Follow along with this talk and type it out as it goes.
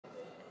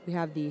We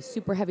have the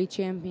super heavy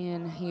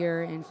champion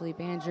here in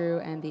Fellipe Andrew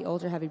and the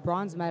ultra heavy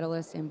bronze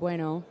medalist in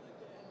Bueno.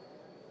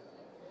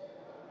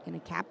 Going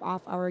to cap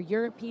off our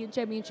European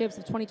Championships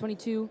of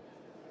 2022.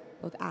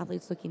 Both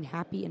athletes looking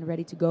happy and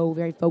ready to go,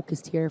 very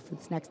focused here for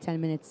this next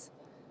 10 minutes.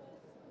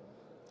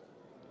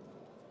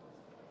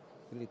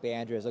 Fellipe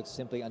Andrew has looked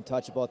simply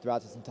untouchable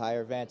throughout this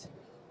entire event.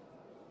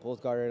 Pulls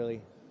guard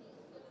early.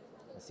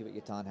 Let's see what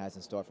Yatan has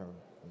in store from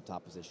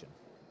top position.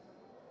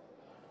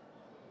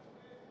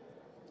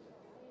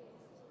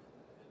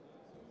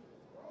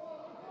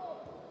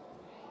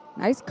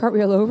 Nice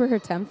cartwheel over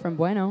attempt from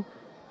Bueno.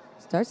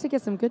 Starts to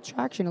get some good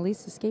traction, at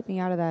least escaping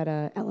out of that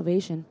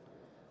elevation.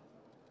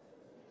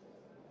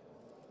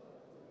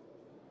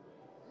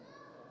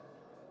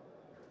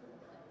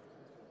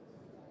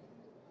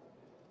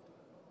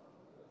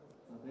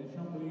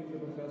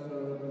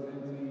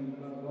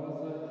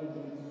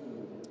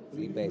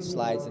 Fellipe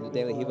slides into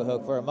daily Hiva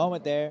hook for a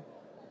moment there.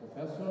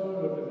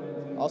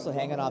 Also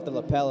hanging off the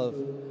lapel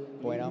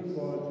of Bueno.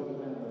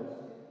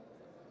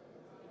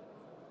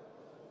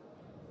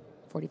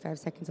 45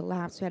 seconds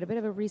elapsed. We had a bit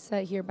of a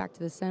reset here, back to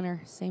the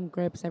center. Same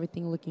grips,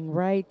 everything looking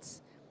right.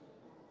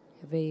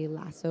 Have a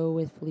lasso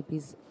with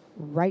Fellipe's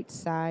right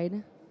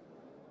side.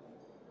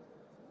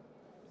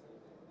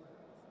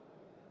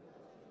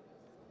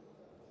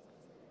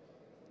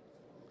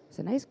 It's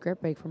a nice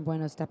grip break from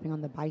Bueno, stepping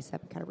on the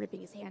bicep, kind of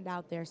ripping his hand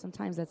out there.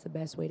 Sometimes that's the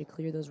best way to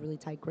clear those really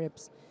tight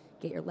grips.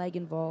 Get your leg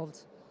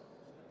involved.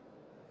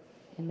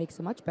 And makes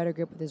a much better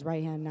grip with his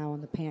right hand now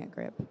on the pant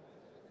grip.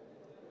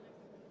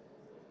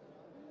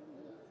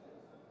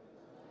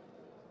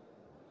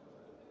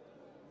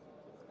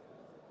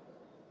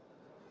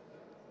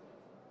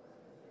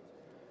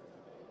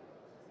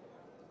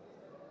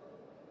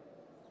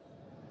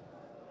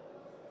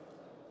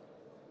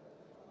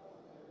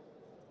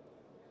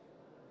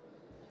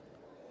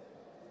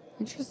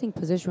 Interesting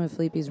position with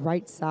Fellipe's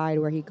right side,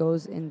 where he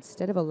goes,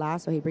 instead of a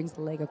lasso, he brings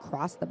the leg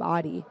across the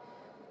body.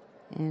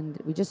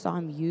 And we just saw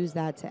him use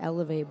that to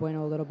elevate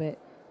Bueno a little bit,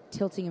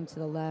 tilting him to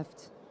the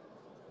left.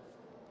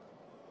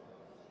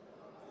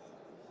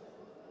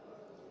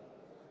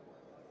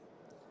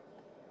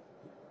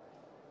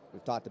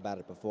 We've talked about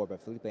it before,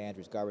 but Fellipe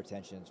Andrew's guard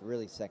retention is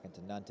really second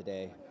to none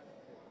today.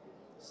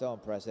 So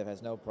impressive,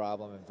 has no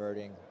problem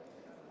inverting.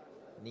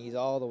 Knees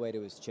all the way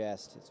to his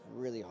chest. It's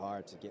really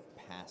hard to get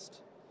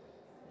past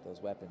those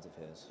weapons of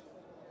his.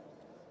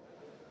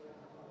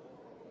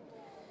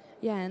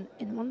 Yeah,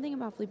 and one thing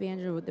about Fellipe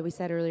Andrew that we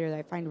said earlier that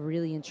I find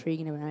really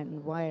intriguing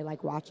and why I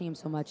like watching him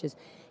so much is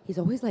he's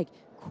always like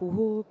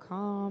cool,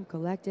 calm,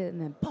 collected,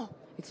 and then boom,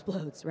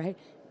 explodes, right?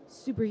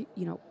 Super,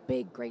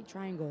 big, great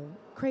triangle,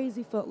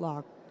 crazy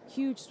footlock,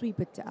 huge sweep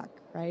attack,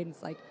 right? And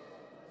it's like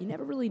you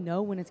never really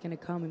know when it's going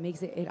to come. It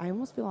makes it, I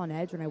almost feel on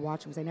edge when I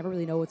watch him because I never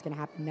really know what's going to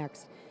happen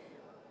next.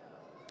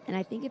 And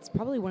I think it's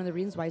probably one of the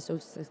reasons why he's so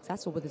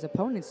successful with his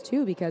opponents,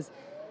 too, because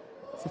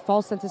it's a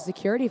false sense of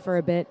security for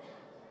a bit.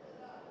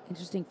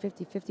 Interesting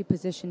 50-50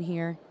 position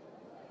here.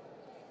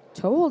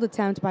 Toe hold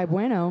attempt by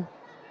Bueno.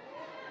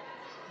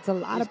 It's a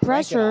lot of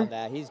pressure. On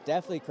that. He's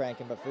definitely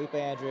cranking, but Fellipe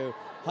Andrew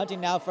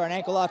hunting now for an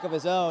ankle lock of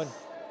his own.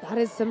 That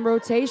is some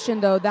rotation,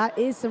 though. That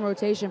is some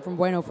rotation from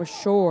Bueno for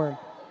sure.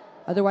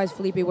 Otherwise,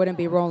 Fellipe wouldn't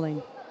be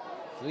rolling.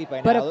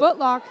 But a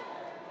footlock.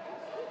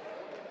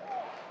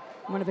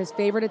 One of his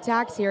favorite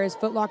attacks here. His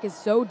footlock is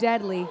so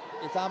deadly.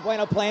 Yatan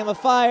Bueno playing with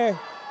fire.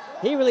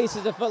 He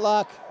releases the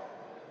footlock.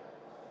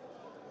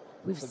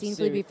 We've seen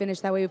Fellipe finish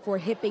that way before,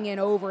 hipping in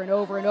over and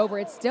over and over.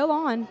 It's still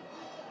on.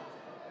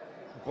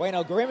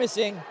 Bueno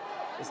grimacing.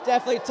 It's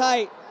definitely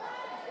tight.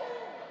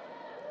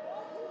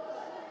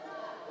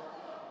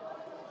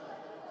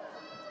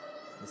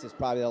 This is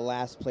probably the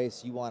last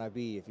place you want to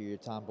be if you're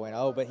Yatan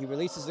Bueno. Oh, but he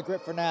releases the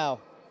grip for now.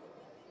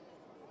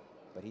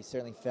 But he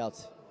certainly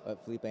felt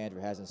what Fellipe Andrew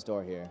has in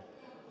store here.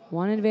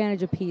 One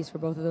advantage apiece for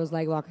both of those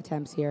leg lock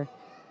attempts here.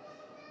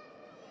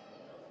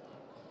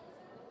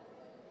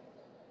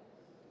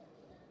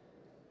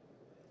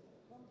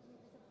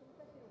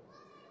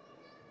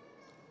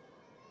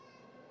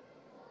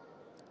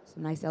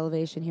 Some nice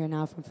elevation here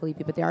now from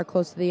Fellipe, but they are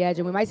close to the edge,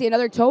 and we might see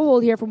another toe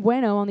hold here from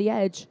Bueno on the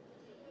edge.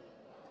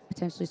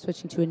 Potentially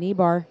switching to a knee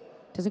bar.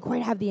 Doesn't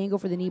quite have the angle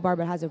for the knee bar,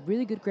 but has a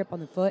really good grip on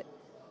the foot.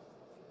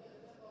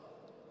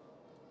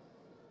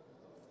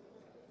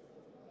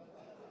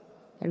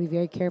 Got to be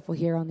very careful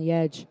here on the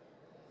edge.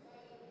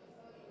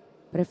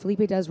 But if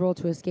Fellipe does roll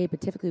to escape,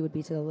 it typically would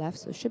be to the left,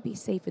 so it should be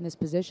safe in this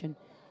position.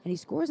 And he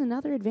scores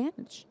another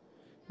advantage.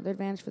 Another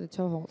advantage for the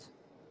toe hold.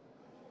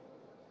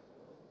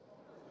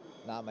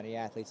 Not many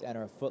athletes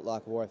enter a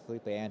footlock war with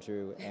Fellipe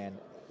Andrew and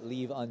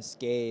leave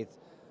unscathed.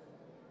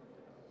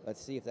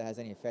 Let's see if that has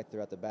any effect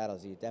throughout the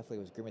battles. He definitely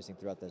was grimacing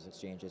throughout those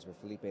exchanges, where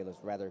Fellipe was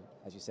rather,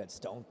 as you said,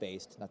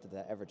 stone-faced. Not that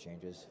that ever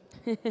changes.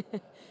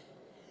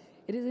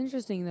 It is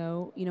interesting,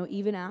 though,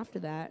 even after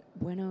that,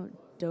 Bueno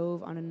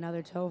dove on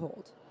another toe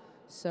hold.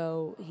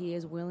 So he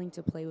is willing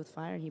to play with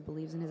fire. He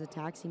believes in his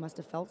attacks. He must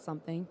have felt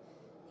something.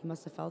 He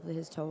must have felt that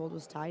his toe hold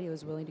was tight. He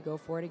was willing to go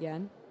for it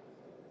again.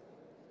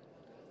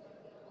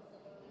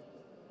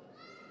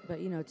 But,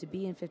 you know, to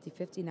be in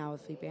 50-50 now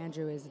with Fellipe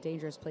Andrew is a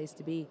dangerous place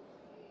to be.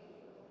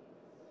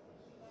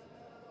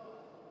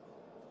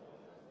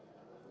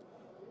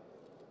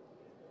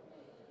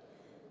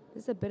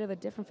 This is a bit of a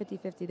different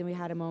 50-50 than we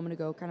had a moment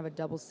ago, kind of a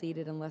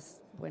double-seated unless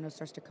Bueno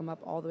starts to come up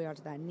all the way out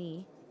to that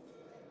knee.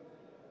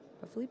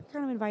 But Fellipe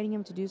kind of inviting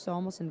him to do so,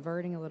 almost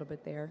inverting a little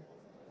bit there.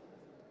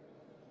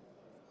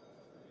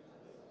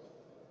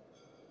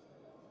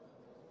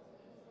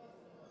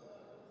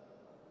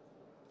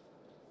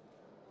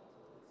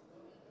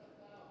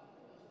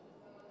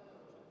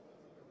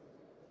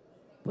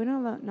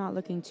 Bueno not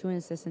looking too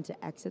insistent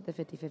to exit the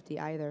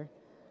 50-50 either.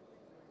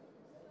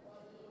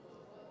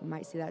 We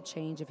might see that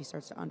change if he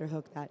starts to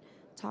underhook that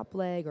top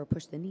leg or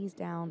push the knees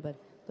down, but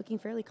looking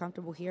fairly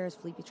comfortable here as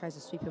Fellipe tries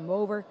to sweep him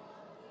over.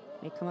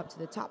 May come up to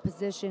the top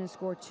position and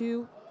score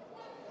 2.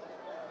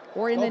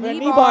 Or in the knee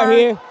bar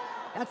here.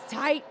 That's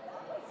tight.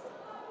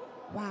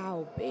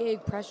 Wow,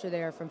 big pressure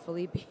there from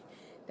Fellipe.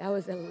 That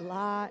was a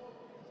lot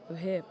of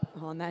hip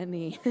on that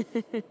knee.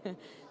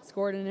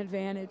 Scored an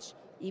advantage,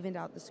 evened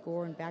out the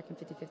score, and back in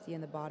 50-50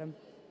 in the bottom.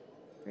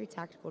 Very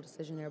tactical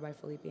decision there by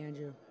Fellipe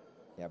Andrew.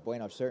 Yeah,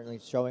 Bueno certainly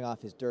showing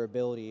off his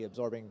durability,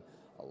 absorbing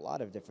a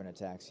lot of different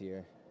attacks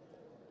here.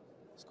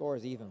 Score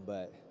is even,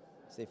 but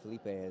say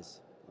Fellipe has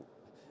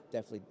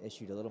definitely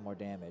issued a little more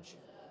damage.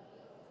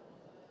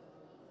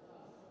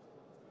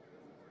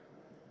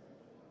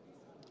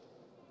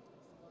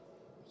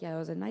 Yeah, it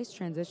was a nice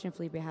transition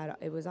Fellipe had.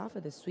 It was off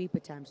of the sweep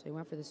attempt, so he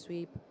went for the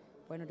sweep.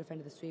 Bueno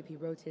defended the sweep. He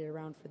rotated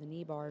around for the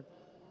knee bar.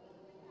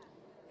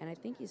 And I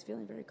think he's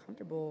feeling very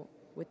comfortable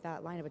with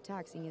that line of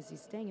attack, seeing as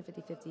he's staying in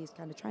 50-50. He's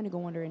kind of trying to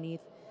go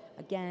underneath.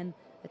 Again,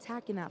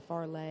 attacking that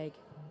far leg.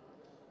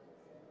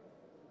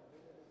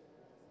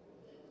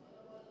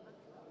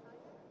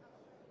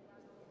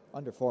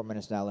 Under 4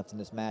 minutes now left in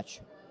this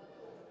match.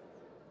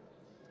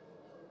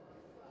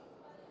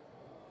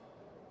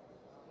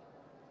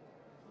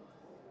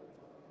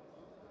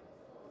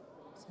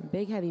 Some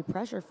big heavy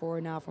pressure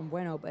forward now from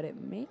Bueno, but it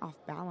may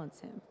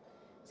off-balance him.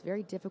 It's a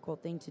very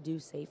difficult thing to do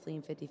safely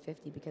in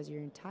 50-50 because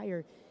your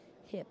entire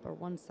hip or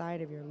one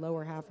side of your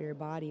lower half of your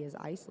body is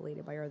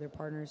isolated by your other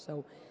partners.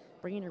 So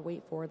bringing your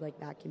weight forward like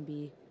that can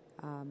be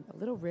a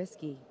little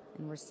risky.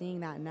 And we're seeing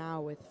that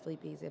now with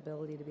Fellipe's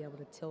ability to be able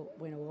to tilt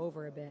Bueno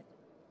over a bit.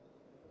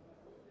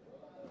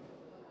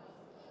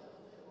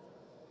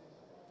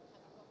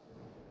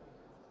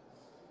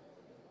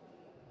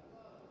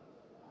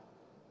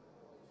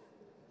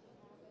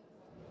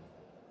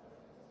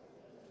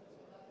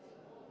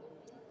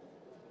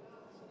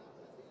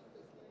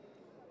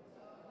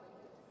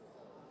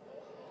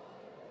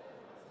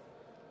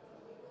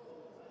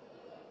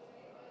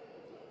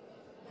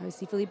 I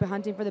see Fellipe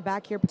hunting for the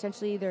back here,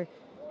 potentially either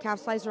calf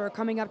slicer or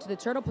coming up to the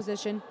turtle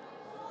position.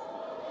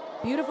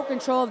 Beautiful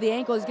control of the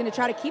ankle. He's going to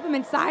try to keep him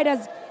inside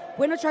as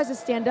Bueno tries to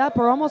stand up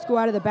or almost go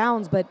out of the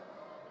bounds, but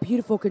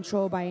beautiful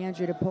control by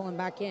Andrew to pull him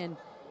back in,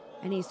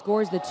 and he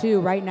scores the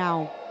 2 right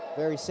now.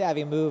 Very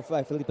savvy move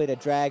by Fellipe to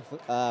drag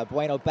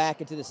Bueno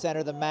back into the center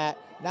of the mat.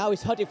 Now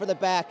he's hunting for the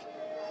back.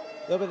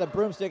 A little bit of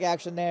broomstick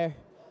action there.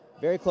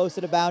 Very close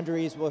to the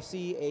boundaries. We'll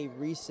see a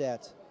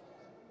reset.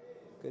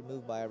 Good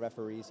move by our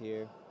referees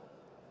here.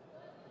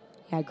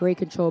 Yeah, great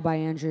control by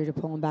Andrew to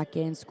pull him back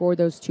in, score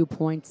those 2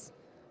 points.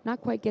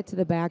 Not quite get to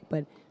the back,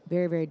 but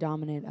very, very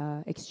dominant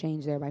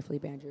exchange there by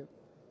Fellipe Andrew.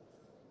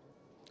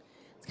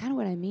 It's kind of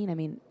what I mean. I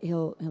mean,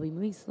 he'll be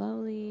moving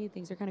slowly,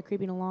 things are kind of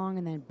creeping along,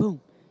 and then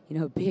boom, you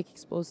know, big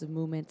explosive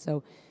movement.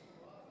 So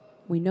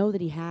we know that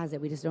he has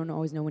it. We just don't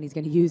always know when he's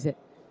going to use it.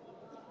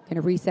 Going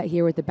to reset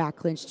here with the back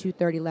clinch,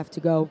 2:30 left to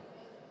go.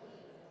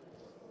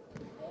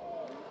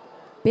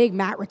 Big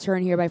mat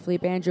return here by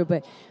Fellipe Andrew,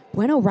 but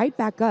Bueno right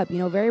back up, you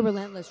know, very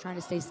relentless, trying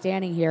to stay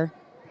standing here.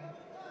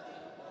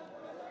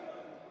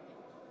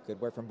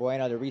 Good work from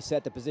Bueno to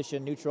reset the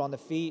position, neutral on the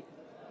feet.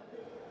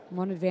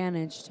 1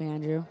 advantage to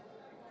Andrew.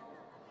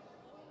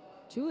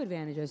 2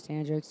 advantages to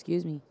Andrew,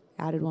 excuse me.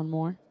 Added 1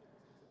 more.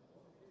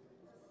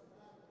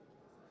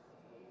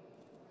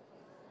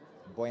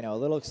 Bueno, a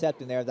little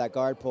accepting there of that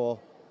guard pull.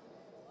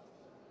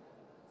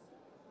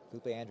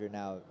 Fellipe Andrew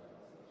now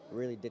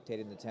really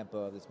dictating the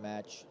tempo of this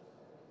match.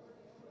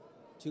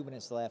 2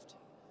 minutes left,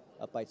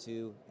 up by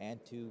 2, and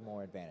 2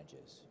 more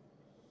advantages.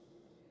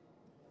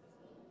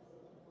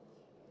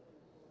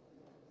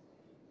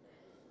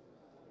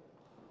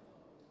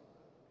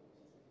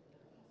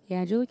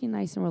 Yeah, Andrew looking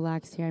nice and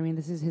relaxed here. I mean,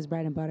 this is his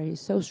bread and butter.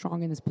 He's so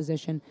strong in this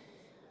position.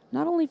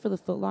 Not only for the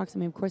footlocks. I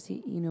mean, of course,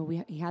 he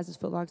has his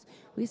footlocks.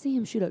 We see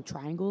him shoot out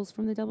triangles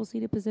from the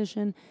double-seated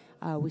position.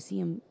 We see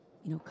him,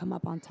 you know, come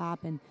up on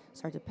top and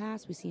start to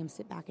pass. We see him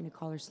sit back into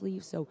collar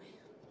sleeve. So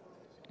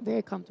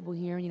very comfortable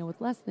here. You know, with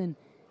less than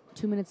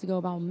 2 minutes to go,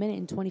 about 1 minute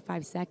and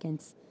 25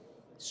 seconds.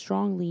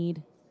 Strong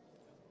lead.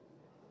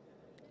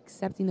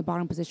 Accepting the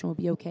bottom position will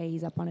be okay.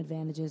 He's up on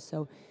advantages.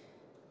 So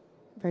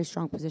very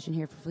strong position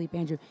here for Fellipe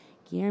Andrew.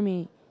 Guilherme,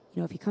 you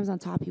know, if he comes on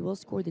top, he will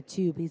score the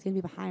 2, but he's going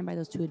to be behind by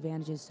those 2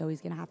 advantages, so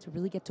he's going to have to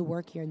really get to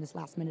work here in this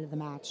last minute of the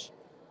match.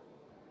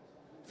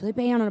 Fellipe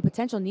on a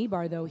potential knee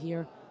bar, though,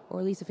 here, or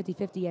at least a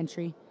 50-50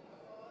 entry.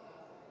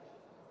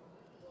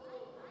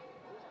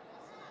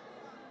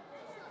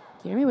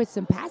 Guilherme with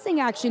some passing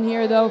action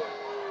here, though.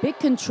 Big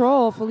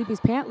control, Fellipe's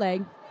pant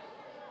leg.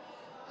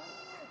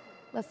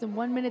 Less than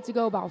 1 minute to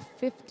go, about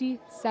 50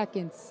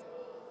 seconds.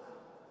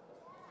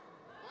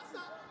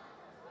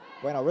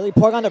 Bueno really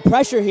pouring on the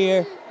pressure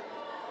here,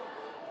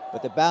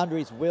 but the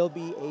boundaries will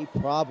be a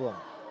problem.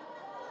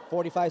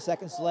 45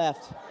 seconds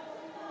left.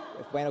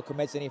 If Bueno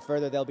commits any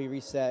further, they'll be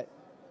reset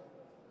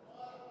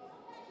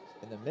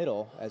in the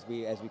middle as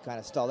we kind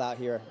of stall out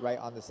here right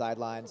on the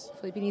sidelines.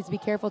 Fellipe needs to be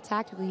careful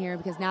tactically here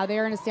because now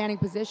they're in a standing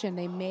position.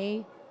 They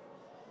may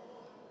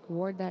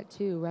award that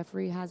too.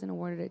 Referee hasn't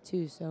awarded it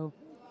too, so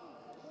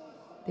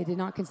they did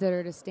not consider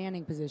it a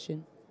standing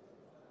position.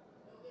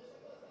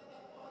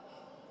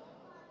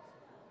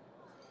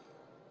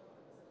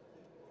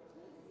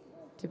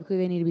 Typically,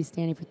 they need to be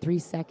standing for 3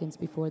 seconds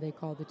before they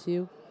call the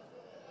 2.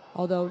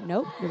 Although,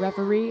 nope, the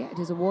referee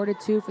has awarded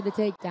 2 for the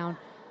takedown.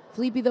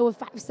 Fellipe, though, with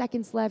 5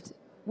 seconds left,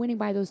 winning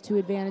by those 2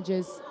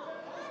 advantages.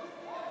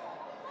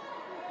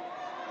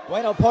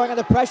 Bueno pouring on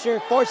the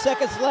pressure, 4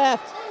 seconds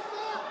left.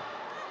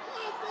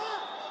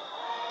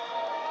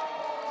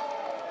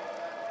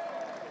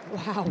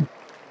 Wow.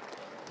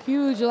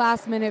 Huge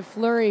last-minute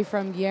flurry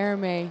from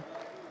Guilherme.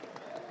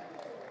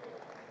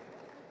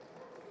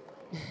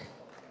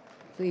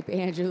 Fellipe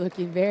Andrew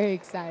looking very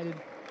excited.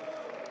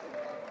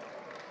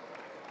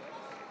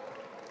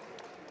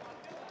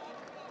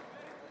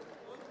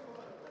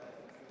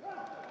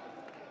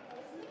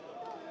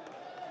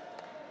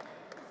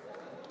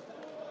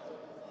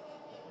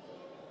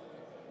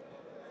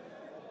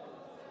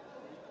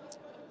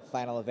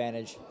 Final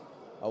advantage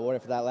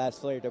awarded for that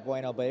last flurry to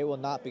Bueno, but it will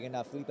not be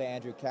enough. Fellipe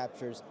Andrew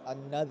captures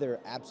another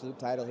absolute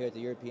title here at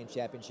the European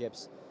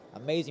Championships.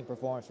 Amazing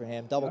performance for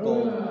him. Double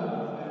gold.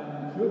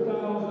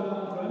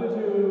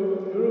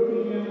 2022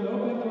 European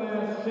Open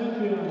Class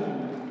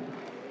Champion.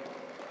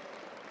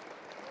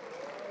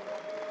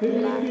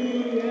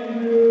 Fellipe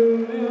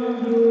Andrew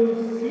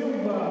Leandro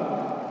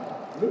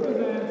Silva,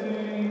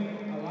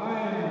 representing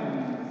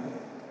Alliance.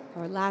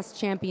 Our last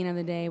champion of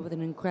the day with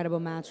an incredible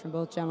match from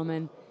both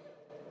gentlemen.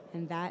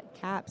 And that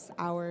caps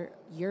our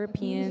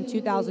European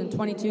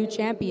 2022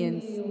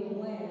 champions.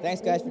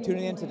 Thanks, guys, for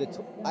tuning in to the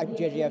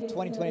IBJJF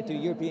 2022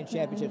 European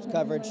Championships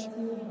coverage.